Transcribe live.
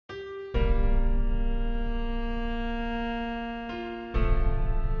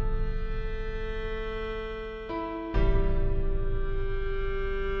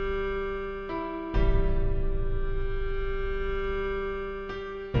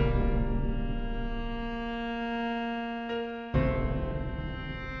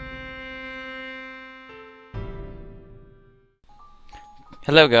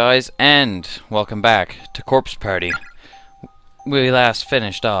Hello guys, and welcome back to Corpse Party. We last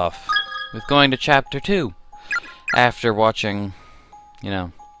finished off with going to Chapter 2 after watching,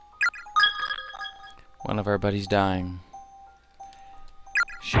 one of our buddies dying.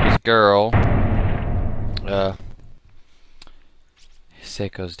 She was a girl.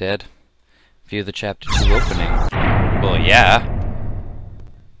 Seiko's dead. View the Chapter 2 opening. Well, yeah.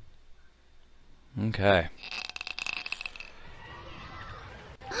 Okay.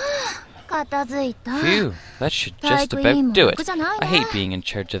 Phew, that should just about do it. I hate being in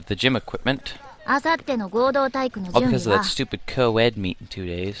charge of the gym equipment. All because of that stupid co-ed meet in 2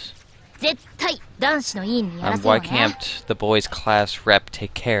 days. Why can't the boys' class rep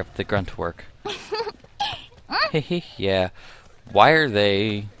take care of the grunt work? Hehe, yeah. Why are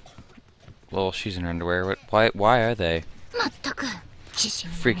they... Well, she's in her underwear. Why are they?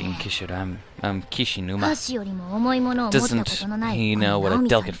 Freaking Kishida. I'm Kishinuma. Doesn't he know what a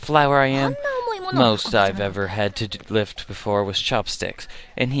delicate flower I am? Most I've ever had to lift before was chopsticks,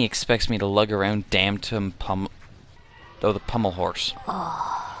 and he expects me to lug around the pommel horse.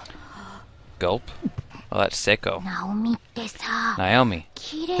 Gulp. Well, that's Seiko. Naomi,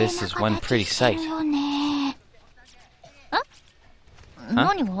 this is one pretty sight. Huh?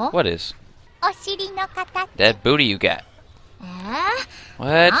 What is? That booty you got.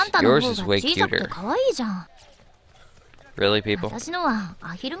 What? Yours is way cuter. Really, people?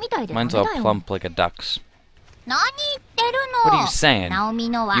 Mine's all plump like a duck's. What are you saying?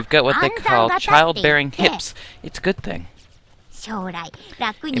 You've got what they call childbearing hips. It's a good thing.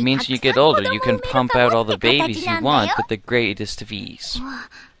 It means when you get older, you can pump out all the babies you want with the greatest of ease.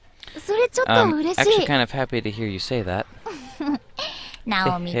 Actually kind of happy to hear you say that.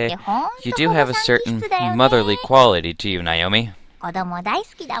 You do have a certain motherly quality to you, Naomi.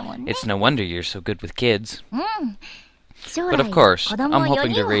 It's no wonder you're so good with kids. But of course, I'm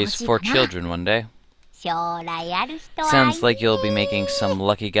hoping to raise 4 children one day. Sounds like you'll be making some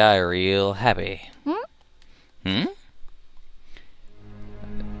lucky guy real happy. Hmm?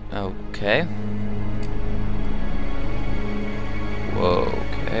 Okay. Whoa,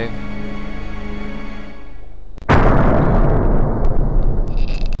 okay.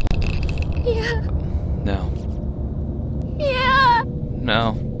 No.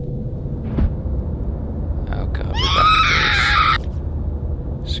 No. Oh god, we're back to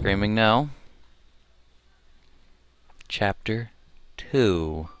this. Screaming no. Chapter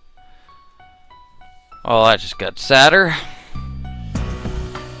 2. Oh, that just got sadder.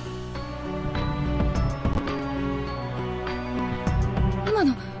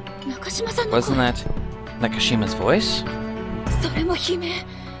 Wasn't that Nakashima's voice?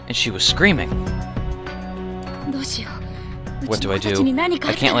 And she was screaming. What do? I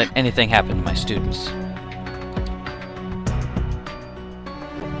can't let anything happen to my students.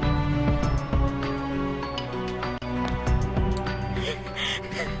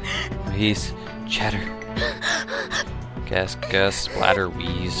 Wheeze, chatter. Gas, splatter,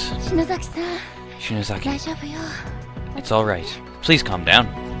 wheeze. Shinozaki. It's alright. Please calm down.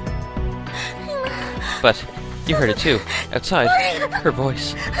 But, you heard it too. Outside. Her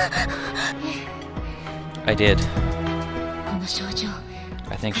voice. I did.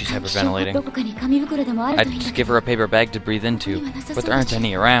 I think she's hyperventilating. I'd give her a paper bag to breathe into, but there aren't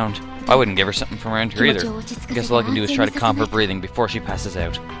any around. I wouldn't give her something from around here either. I guess all I can do is try to calm her breathing before she passes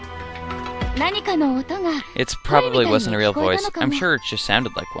out. It probably wasn't a real voice. I'm sure it just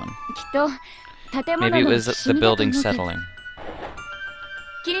sounded like one. Maybe it was the building settling.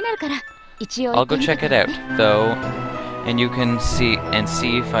 I'll go check it out, though, and you can see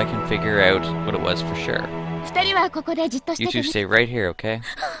if I can figure out what it was for sure. You two stay right here, okay?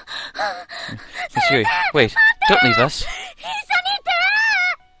 Monsieur, wait, don't leave us.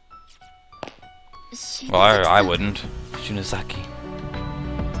 Well, I wouldn't. Shinozaki.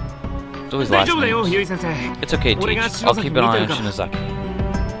 It's always last names. It's okay, Teach. I'll keep an eye on Shinozaki.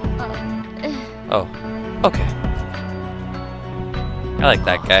 Oh, okay. I like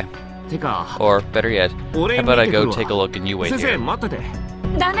that guy. Or, better yet, how about I go take a look and you wait here?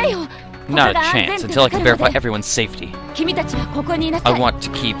 Not a chance, until I can verify everyone's safety. I want to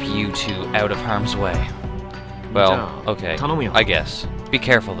keep you two out of harm's way. Well, okay, I guess. Be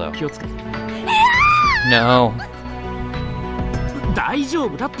careful, though. No.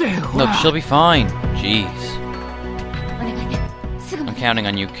 Look, she'll be fine. Jeez. I'm counting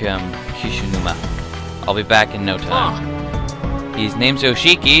on you, Kishinuma. I'll be back in no time. His name's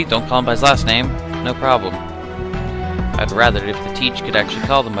Yoshiki, don't call him by his last name. No problem. I'd rather if the Teach could actually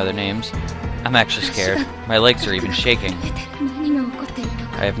call them by their names. I'm actually scared. My legs are even shaking.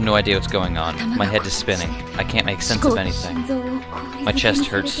 I have no idea what's going on. My head is spinning. I can't make sense of anything. My chest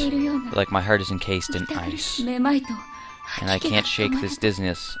hurts, like my heart is encased in ice. And I can't shake this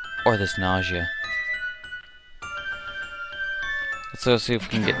dizziness or this nausea. Let's go see if we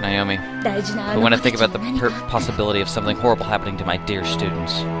can get Naomi. But when I think about the possibility of something horrible happening to my dear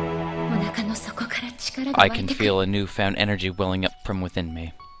students, I can feel a newfound energy welling up from within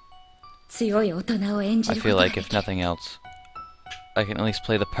me. I feel like, if nothing else, I can at least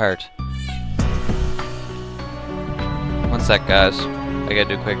play the part. One sec, guys. I gotta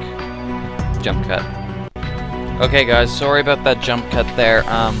do a quick jump cut. Okay, guys, sorry about that jump cut there.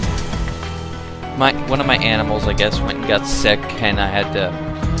 One of my animals, I guess, went and got sick, and I had to,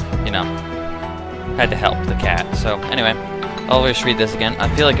 you know, had to help the cat. So, anyway, I'll just read this again.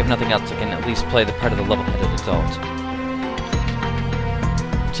 I feel like, if nothing else, I can at least play the part of the level-headed adult.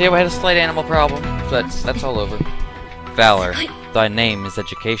 See how I had a slight animal problem? But that's all over. Valor, thy name is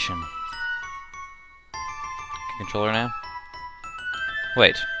education. Controller now?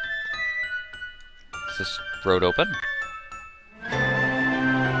 Wait. Is this road open?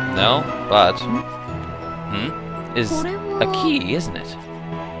 No, but... is a key, isn't it?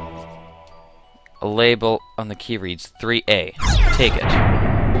 A label on the key reads 3A. Take it.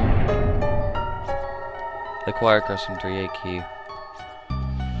 Acquire custom 3A key.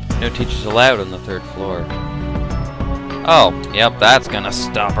 No teachers allowed on the 3rd floor. Oh, yep, that's gonna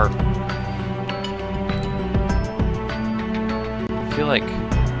stop her. I feel like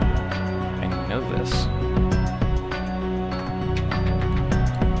I know this.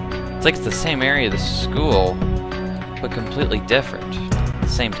 It's like it's the same area of the school, but completely different at the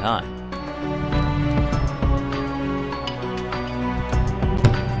same time.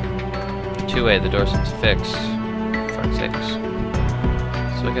 Two-way, the door seems fixed. For fuck's sakes.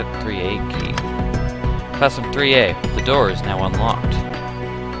 So I got 3A key. Classroom 3A, the door is now unlocked.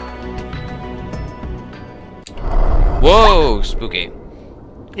 Whoa, spooky.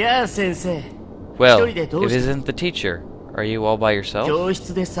 Yeah, sensei. Well, if it isn't the teacher, are you all by yourself?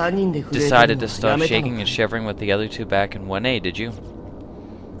 Decided to stop shaking and shivering with the other two back in 1A, did you?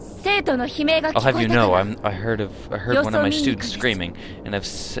 I'll have you know, I heard one of my students screaming, and have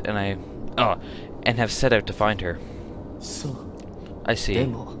set out to find her. I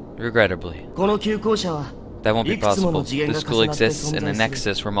see. Regrettably. That won't be possible. The school exists in a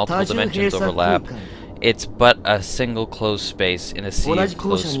nexus where multiple dimensions overlap. It's but a single closed space in a sea of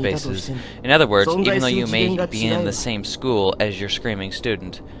closed spaces. In other words, even though you may be in the same school as your screaming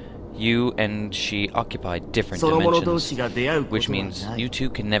student, you and she occupy different dimensions, which means you two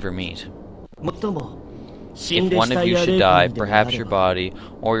can never meet. If one of you should die, perhaps your body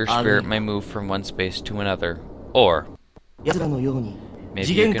or your spirit may move from one space to another, or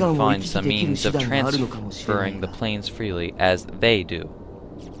maybe you can find some means of transferring the planes freely as they do.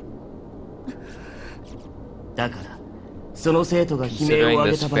 Considering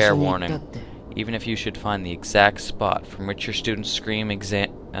this fair warning, even if you should find the exact spot from which your student's scream emanated,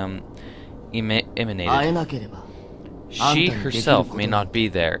 she herself may not be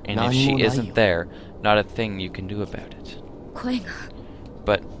there, and if she isn't there, not a thing you can do about it.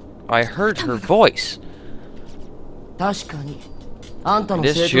 But I heard her voice. It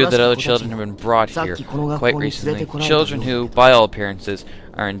is true that other children have been brought here quite recently, children who, by all appearances,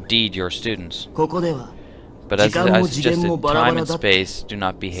 are indeed your students. But as I suggested, time and space do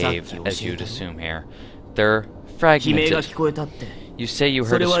not behave as you'd assume here. They're fragmented. You say you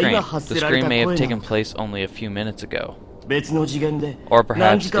heard a scream. The scream may have taken place only a few minutes ago. Or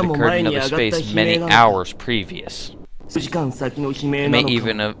perhaps it occurred in another space many hours previous. It may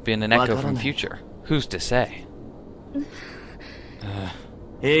even have been an echo from future. Who's to say?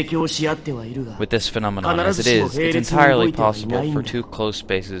 With this phenomenon as it is, it's entirely possible for two close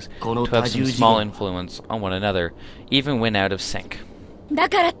spaces to have some small influence on one another, even when out of sync.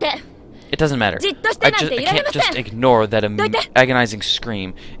 It doesn't matter. I can't just ignore that agonizing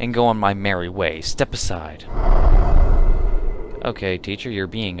scream and go on my merry way. Step aside. Okay, teacher, you're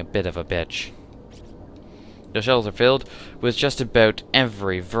being a bit of a bitch. The shelves are filled with just about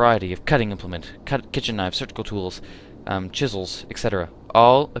every variety of cutting implement, kitchen knives, surgical tools, chisels, etc.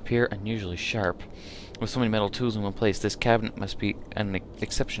 All appear unusually sharp. With so many metal tools in one place, this cabinet must be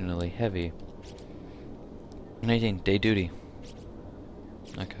exceptionally heavy. 18, day duty.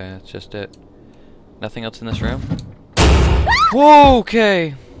 Okay, that's just it. Nothing else in this room? Whoa,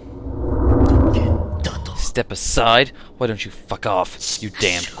 okay! Step aside. Why don't you fuck off, you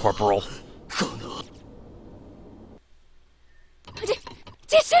damned corporal?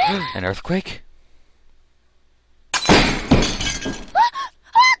 An earthquake?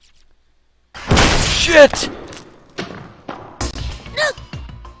 Shit!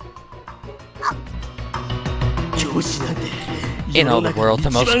 In all the world,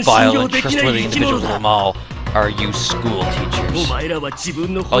 the most vile and trustworthy individuals of them all are you school teachers.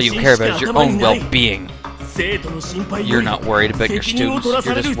 All you care about is your own well-being. You're not worried about your students, you're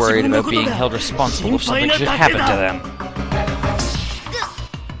just worried about being held responsible if something should happen to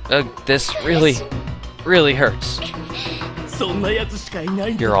them. This really hurts.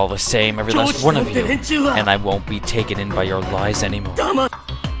 You're all the same, every last one of you, and I won't be taken in by your lies anymore.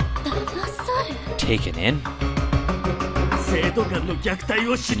 Taken in?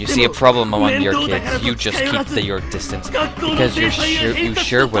 When you see a problem among your kids, you just keep your distance, because you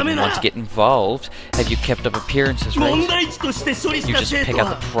sure wouldn't want to get involved. Have you kept up appearances right? You just pick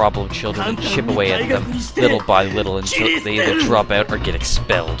out the problem children and chip away at them, little by little, until they either drop out or get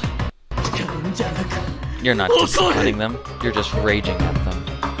expelled. You're not disciplining them, you're just raging at them.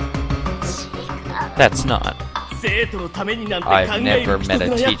 That's not. I've never met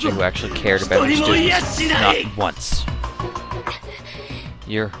a teacher who actually cared about her students, not once.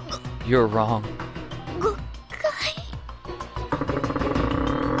 You're wrong.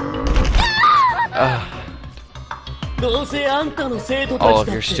 All of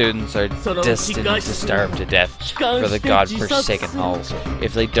your students are destined to starve to death for the god-forsaken halls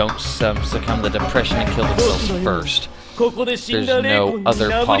if they don't succumb to depression and kill themselves first. There's no other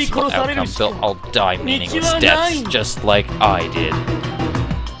possible outcome. They'll all die meaningless deaths, just like I did.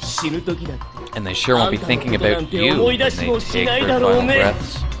 And they sure won't be thinking about you when they take their final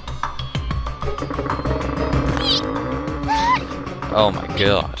breaths. Oh my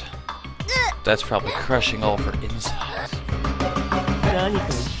god. That's probably crushing all of her insides.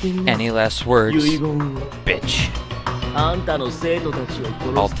 Any last words, bitch?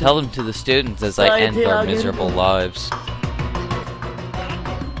 I'll tell them to the students as I end their miserable lives.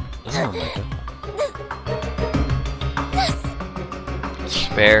 Oh my god.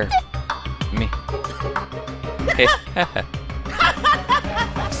 Spare me. Oh,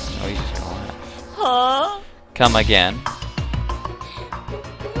 he's just gonna laugh. Come again.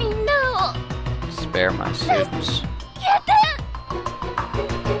 Spare my students.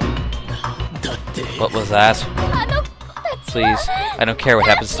 What was that? Please, I don't care what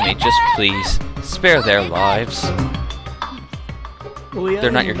happens to me, just please, spare their lives.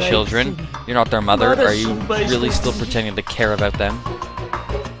 They're not your children, you're not their mother, are you really still pretending to care about them?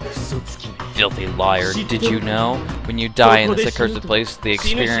 Filthy liar, did you know? When you die in this accursed place, you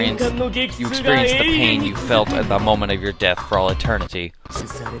experience the pain you felt at the moment of your death for all eternity.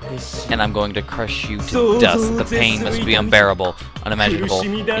 And I'm going to crush you to dust. The pain must be unbearable, unimaginable.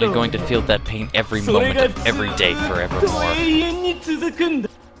 You're going to feel that pain every moment of every day forevermore.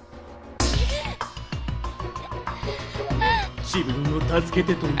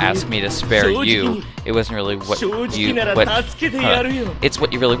 Ask me to spare you. It wasn't really what you... it's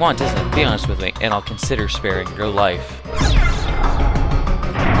what you really want, isn't it? Be honest with me, and I'll consider sparing your life.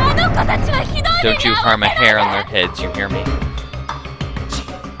 Don't you harm a hair on their heads, you hear me?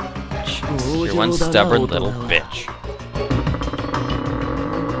 You're one stubborn little bitch.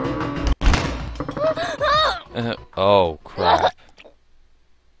 Oh, crap.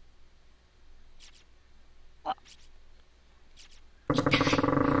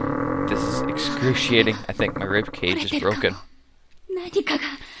 This is excruciating. I think my rib cage is broken.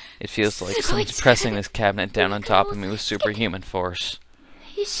 It feels like someone's pressing this cabinet down on top of me with superhuman force.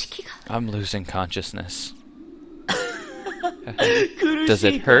 I'm losing consciousness. Does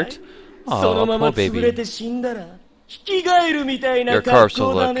it hurt? Oh, poor baby. Your corpse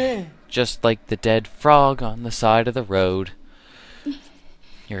will look just like the dead frog on the side of the road.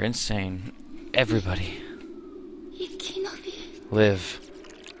 You're insane. Everybody. Live.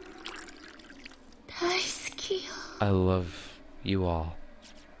 I love you all.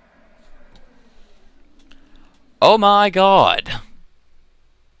 Oh my god!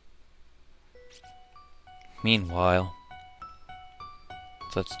 Meanwhile,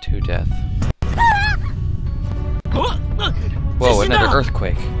 that's 2 deaths. Whoa, another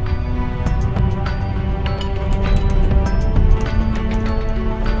earthquake.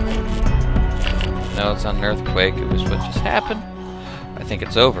 No, it's not an earthquake, it was what just happened. I think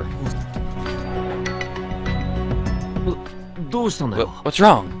it's over. What's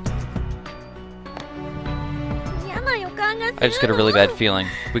wrong? I just got a really bad feeling.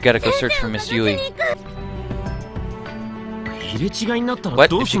 We gotta go search for Miss Yui.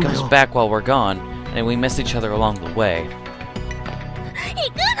 What if she comes back while we're gone, and we miss each other along the way?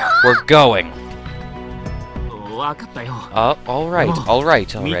 We're going! Alright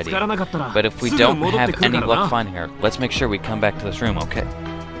already. But if we don't have any luck finding her, let's make sure we come back to this room, okay?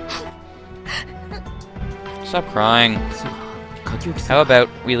 Stop crying. How about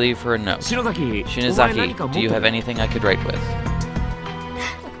we leave her a note? Shinozaki, do you have anything I could write with?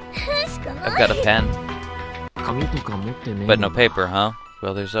 got a pen. But no paper, huh?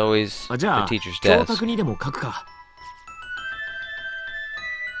 Well, there's always the teacher's desk.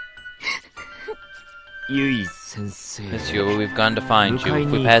 Miss Yui, we've gone to find you. If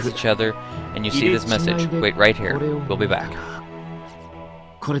we pass each other and you see this message, wait right here. We'll be back.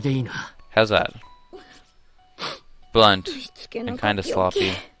 How's that? Blunt and kind of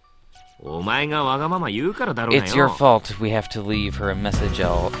sloppy. It's your fault if we have to leave her a message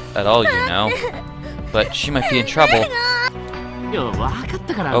at all, you know. But she might be in trouble.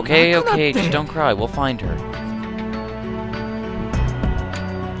 Okay, just don't cry. We'll find her.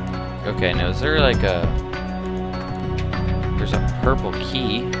 Okay, now is there like a... There's a purple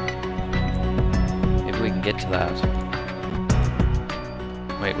key. Maybe we can get to that.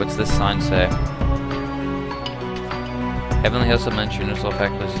 Wait, what's this sign say? Heavenly House of Mention is all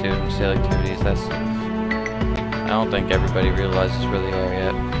faculty, students, daily activities, that's... I don't think everybody realizes where they are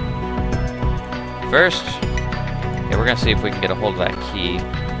yet. First, yeah, we're gonna see if we can get a hold of that key.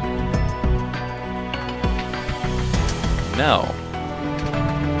 No.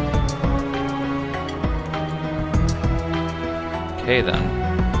 Okay then.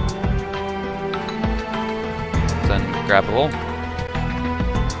 It's ungrabbable.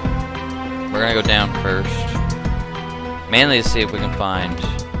 We're gonna go down first. Mainly to see if we can find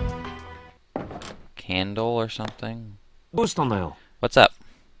candle or something. What's up?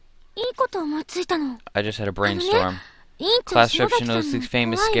 I just had a brainstorm. Class rep should know these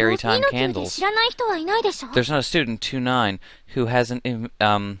famous scary time candles. There's not a student 2-9 who hasn't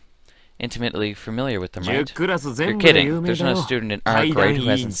intimately familiar with them, right? You're kidding. There's not a student in our grade who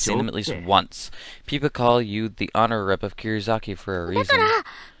hasn't seen them at least once. People call you the honor rep of Kirizaki for a reason.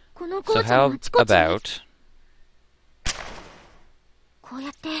 So how about...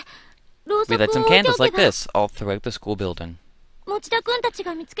 we light some candles like this all throughout the school building.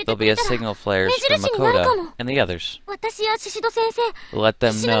 There'll be a signal flares from Makoto and the others. Let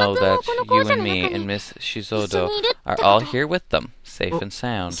them know that you and me and Miss Shizodo are all here with them, safe and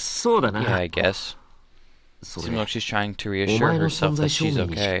sound. Yeah, I guess. Seems like she's trying to reassure herself that she's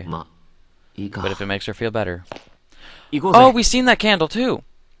okay. But if it makes her feel better. Oh, we've seen that candle too!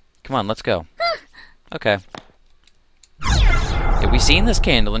 Come on, let's go. Okay. Yeah, we've seen this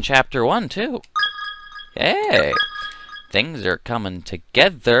candle in Chapter 1 too. Hey! Things are coming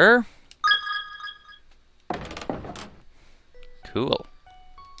together. Cool.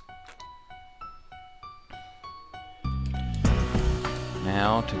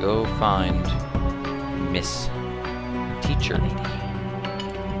 Now to go find Miss Teacher Lady,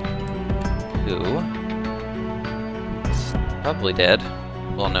 who is probably dead.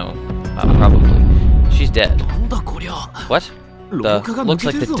 Well, no, not probably. She's dead. What? Looks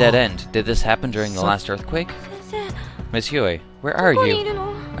like the dead end. Did this happen during the last earthquake? Miss Yui, where are you?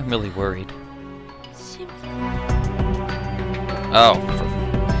 I'm really worried. Oh.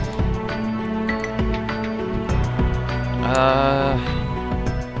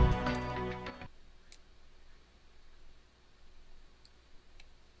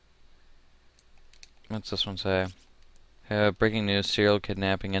 What's this one say? Breaking news, serial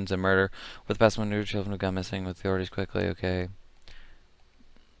kidnapping ends in murder. With the past 100 children who got missing with authorities quickly, okay.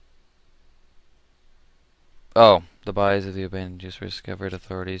 Oh, the bodies of the abandoned Jews were discovered.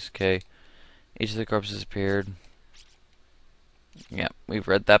 Authorities. Okay. Each of the corpses appeared. Yeah, we've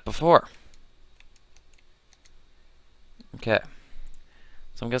read that before. Okay.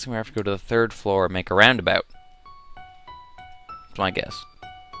 So I'm guessing we have to go to the 3rd floor and make a roundabout. That's my guess.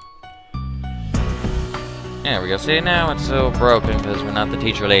 There we go. See, now it's so broken because we're not the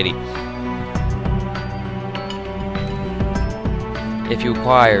teacher lady. If you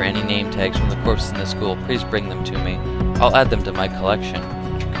acquire any name tags from the corpses in the school, please bring them to me. I'll add them to my collection.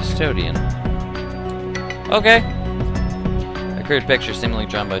 Custodian. Okay. A crude picture seemingly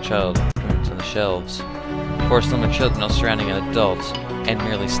drawn by a child on the shelves. 4 slimmer children all surrounding an adult and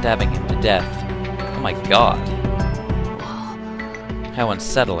merely stabbing him to death. Oh my god. How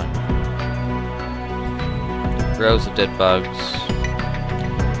unsettling. Rows of dead bugs.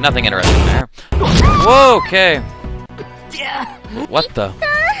 Nothing interesting there. Whoa, okay. What the?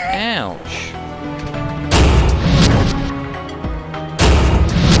 Ouch.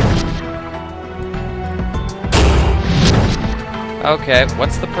 Okay,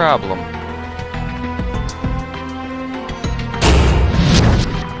 what's the problem?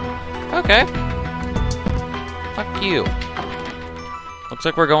 Okay. Fuck you. Looks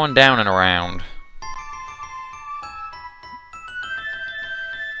like we're going down and around.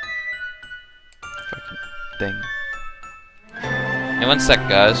 Fucking thing. Hey, one sec,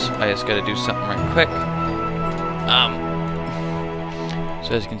 guys. I just gotta do something right quick. So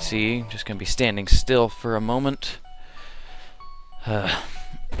So as you can see, I'm just going to be standing still for a moment. One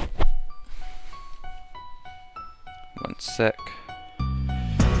sec.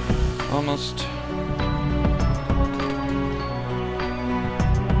 Almost.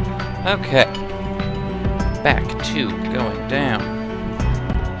 Okay. Back to going down.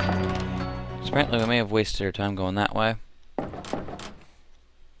 So apparently we may have wasted our time going that way.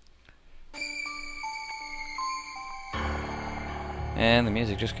 And the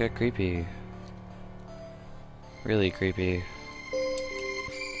music just got creepy. Really creepy.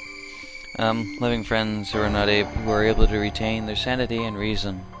 Living friends who are able to retain their sanity and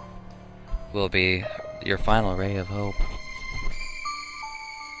reason will be your final ray of hope.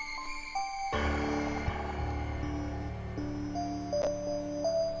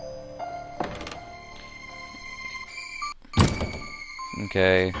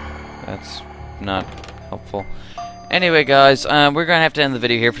 Okay, that's not helpful. Anyway, guys, we're going to have to end the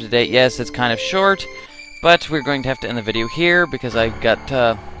video here for today. Yes, it's kind of short, but we're going to have to end the video here because I've got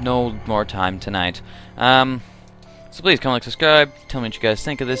no more time tonight. So please comment, like, subscribe, tell me what you guys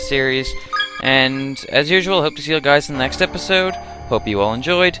think of this series. And as usual, hope to see you guys in the next episode. Hope you all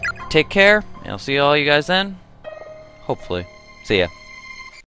enjoyed. Take care, and I'll see all you guys then. Hopefully. See ya.